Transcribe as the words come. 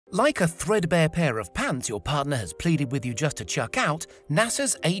Like a threadbare pair of pants your partner has pleaded with you just to chuck out,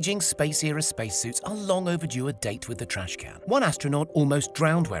 NASA's aging space-era spacesuits are long overdue a date with the trash can. One astronaut almost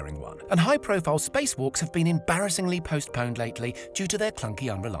drowned wearing one, and high-profile spacewalks have been embarrassingly postponed lately due to their clunky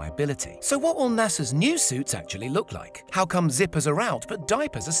unreliability. So what will NASA's new suits actually look like? How come zippers are out but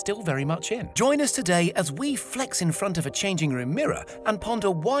diapers are still very much in? Join us today as we flex in front of a changing room mirror and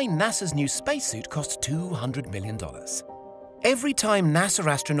ponder why NASA's new spacesuit costs $200 million. Every time NASA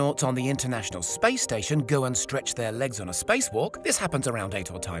astronauts on the International Space Station go and stretch their legs on a spacewalk, this happens around 8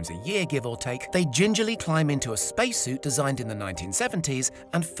 times a year, give or take, they gingerly climb into a spacesuit designed in the 1970s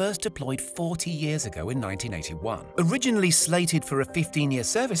and first deployed 40 years ago in 1981. Originally slated for a 15-year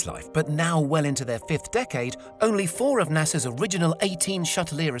service life, but now well into their 5th decade, only 4 of NASA's original 18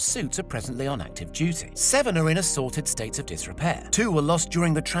 Shuttle-era suits are presently on active duty. 7 are in assorted states of disrepair. 2 were lost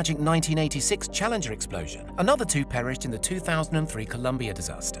during the tragic 1986 Challenger explosion. Another 2 perished in the 2003 Columbia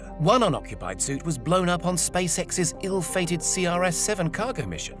disaster. One unoccupied suit was blown up on SpaceX's ill-fated CRS-7 cargo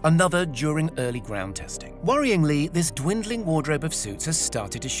mission, another during early ground testing. Worryingly, this dwindling wardrobe of suits has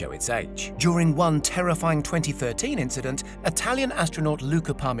started to show its age. During one terrifying 2013 incident, Italian astronaut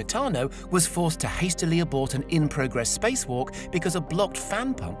Luca Parmitano was forced to hastily abort an in-progress spacewalk because a blocked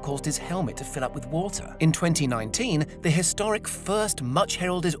fan pump caused his helmet to fill up with water. In 2019, the historic first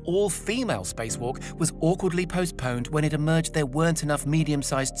much-heralded all-female spacewalk was awkwardly postponed when it emerged there weren't enough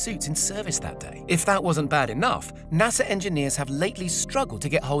medium-sized suits in service that day. If that wasn't bad enough, NASA engineers have lately struggled to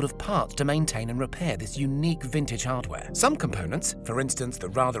get hold of parts to maintain and repair this unique vintage hardware. Some components, for instance the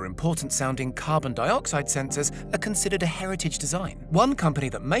rather important-sounding carbon dioxide sensors, are considered a heritage design. One company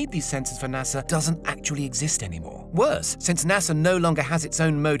that made these sensors for NASA doesn't actually exist anymore. Worse, since NASA no longer has its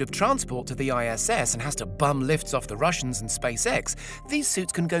own mode of transport to the ISS and has to bum lifts off the Russians and SpaceX, these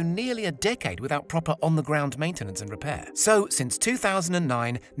suits can go nearly a decade without proper on-the-ground maintenance and repair. So, since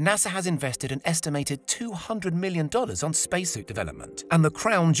 2009, NASA has invested an estimated $200 million on spacesuit development. And the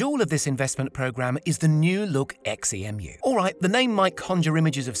crown jewel of this investment program is the new-look XEMU. Alright, the name might conjure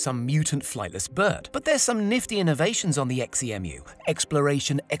images of some mutant flightless bird, but there's some nifty innovations on the XEMU.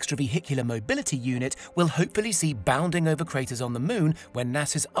 Exploration Extravehicular Mobility Unit will hopefully see bounding over craters on the moon when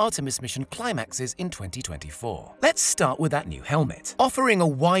NASA's Artemis mission climaxes in 2024. Let's start with that new helmet. Offering a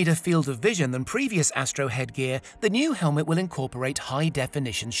wider field of vision than previous astro headgear, the new helmet will incorporate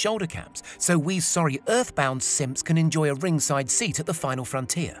high-definition shoulder cams, so we sorry Earthbound simps can enjoy a ringside seat at the final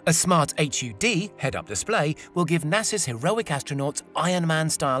frontier. A smart HUD, head-up display, will give NASA's heroic astronauts Iron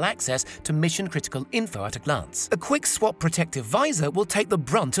Man-style access to mission-critical info at a glance. A quick-swap protective visor will take the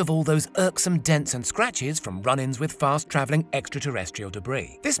brunt of all those irksome dents and scratches from run-ins with fast-traveling extraterrestrial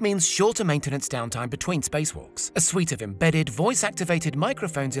debris. This means shorter maintenance downtime between spacewalks. A suite of embedded, voice-activated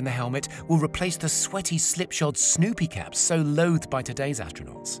microphones in the helmet will replace the sweaty, slipshod Snoopy caps so loathed by today's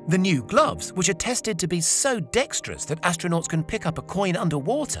astronauts. The new gloves, which are tested to be so dexterous that astronauts can pick up a coin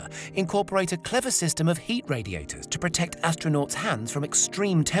underwater, incorporate a clever system of heat radiators to protect astronauts' hands from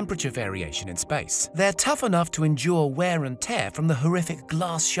extreme temperature variation in space. They're tough enough to endure wear and tear from the horrific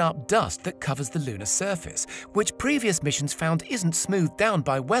glass-sharp dust that covers the lunar surface, which previous missions found isn't smoothed down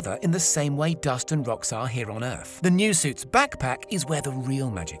by weather in the same way dust and rocks are here on Earth. The new suit's backpack is where the real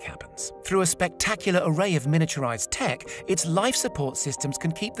magic happens. Through a spectacular array of miniaturized tech, its life support systems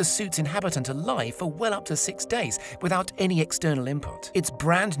can keep the suit's inhabitant alive for well up to 6 days without any external input. Its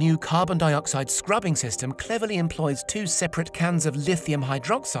brand new carbon dioxide scrubbing system cleverly employs 2 separate cans of lithium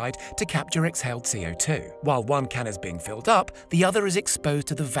hydroxide to capture exhaled CO2. While one can is being filled up, the other is exposed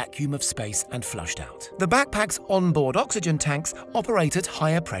to the vacuum of space and flushed out. The backpack's onboard oxygen tanks operate at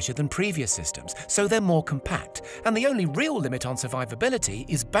higher pressure than previous systems, so they're more compact, and the only real limit on survivability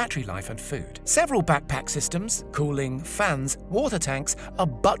is battery life and food. Several backpack systems, cooling, fans, water tanks, are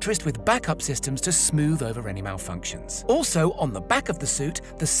buttressed with backup systems to smooth over any malfunctions. Also, on the back of the suit,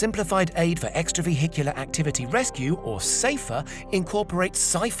 the Simplified Aid for Extravehicular Activity Rescue, or SAFER, incorporates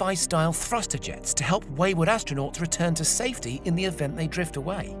sci-fi-style thruster jets to help wayward astronauts return to safety in the event they drift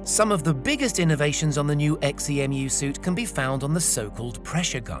away. Some of the biggest innovations on the new XEMU suit can be found on the so-called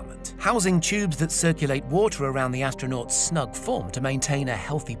pressure garment. Housing tubes that circulate water around the astronaut's snug form to maintain a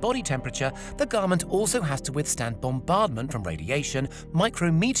healthy body temperature, the garment also has to withstand bombardment from radiation,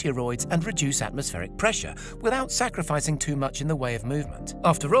 micrometeoroids, and reduce atmospheric pressure without sacrificing too much in the way of movement.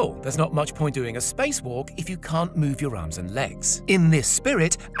 After all, there's not much point doing a spacewalk if you can't move your arms and legs. In this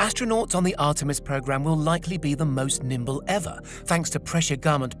spirit, astronauts on the Artemis program will likely be the most nimble ever, thanks to pressure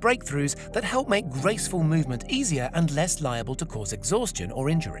garment breakthroughs that help make graceful movement movement easier and less liable to cause exhaustion or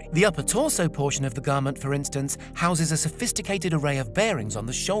injury. The upper torso portion of the garment, for instance, houses a sophisticated array of bearings on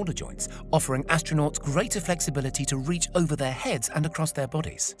the shoulder joints, offering astronauts greater flexibility to reach over their heads and across their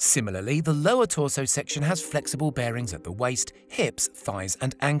bodies. Similarly, the lower torso section has flexible bearings at the waist, hips, thighs,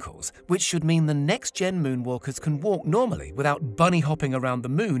 and ankles, which should mean the next-gen moonwalkers can walk normally without bunny hopping around the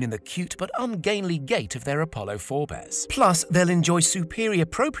moon in the cute but ungainly gait of their Apollo forebears. Plus, they'll enjoy superior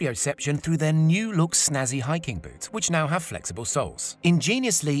proprioception through their new-look snazzy hiking boots, which now have flexible soles.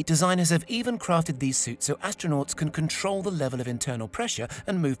 Ingeniously, designers have even crafted these suits so astronauts can control the level of internal pressure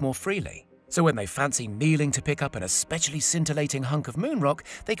and move more freely. So when they fancy kneeling to pick up an especially scintillating hunk of moon rock,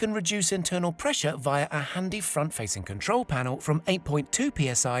 they can reduce internal pressure via a handy front-facing control panel from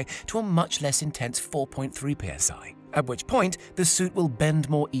 8.2 psi to a much less intense 4.3 psi. At which point, the suit will bend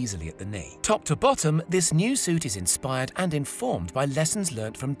more easily at the knee. Top to bottom, this new suit is inspired and informed by lessons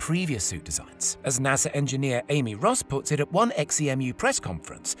learnt from previous suit designs. As NASA engineer Amy Ross puts it at one XEMU press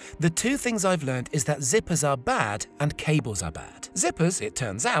conference, "The two things I've learned is that zippers are bad and cables are bad. Zippers, it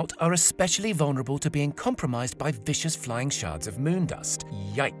turns out, are especially vulnerable to being compromised by vicious flying shards of moon dust.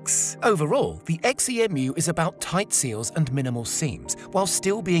 Yikes." Overall, the XEMU is about tight seals and minimal seams, while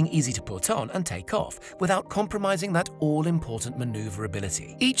still being easy to put on and take off, without compromising that all-important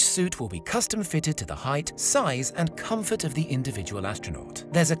maneuverability. Each suit will be custom-fitted to the height, size, and comfort of the individual astronaut.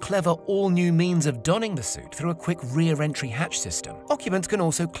 There's a clever all-new means of donning the suit through a quick rear-entry hatch system. Occupants can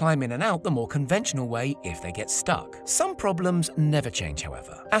also climb in and out the more conventional way if they get stuck. Some problems never change,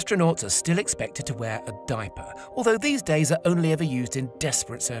 however. Astronauts are still expected to wear a diaper, although these days are only ever used in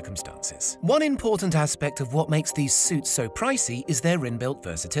desperate circumstances. One important aspect of what makes these suits so pricey is their inbuilt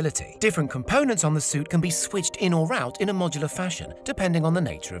versatility. Different components on the suit can be switched in or out in a modular fashion, depending on the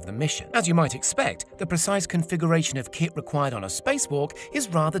nature of the mission. As you might expect, the precise configuration of kit required on a spacewalk is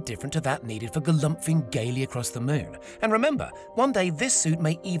rather different to that needed for galumphing gaily across the moon. And remember, one day this suit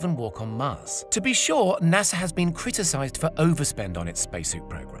may even walk on Mars. To be sure, NASA has been criticized for overspend on its spacesuit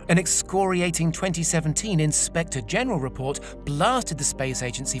program. An excoriating 2017 Inspector General report blasted the space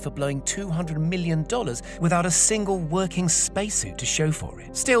agency for blowing $200 million without a single working spacesuit to show for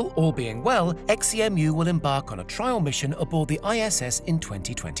it. Still, all being well, XEMU will embark on a trial mission aboard the ISS in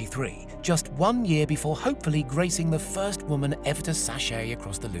 2023, just 1 year before hopefully gracing the first woman ever to sashay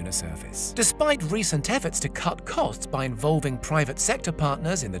across the lunar surface. Despite recent efforts to cut costs by involving private sector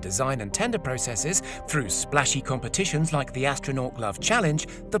partners in the design and tender processes through splashy competitions like the Astronaut Glove Challenge,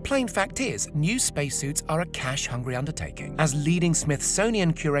 the plain fact is new spacesuits are a cash-hungry undertaking. As leading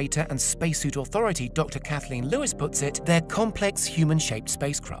Smithsonian curator and spacesuit authority Dr. Kathleen Lewis puts it, they're complex human-shaped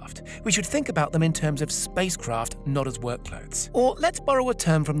spacecraft. We should think about them in terms of spacecraft, not as work clothes. Or let's borrow a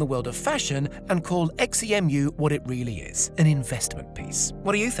term from the world of fashion and call XEMU what it really is, an investment piece.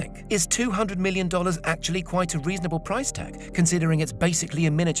 What do you think? Is $200 million actually quite a reasonable price tag, considering it's basically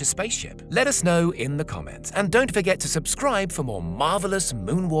a miniature spaceship? Let us know in the comments, and don't forget to subscribe for more marvelous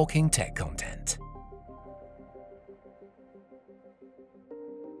moonwalking tech content.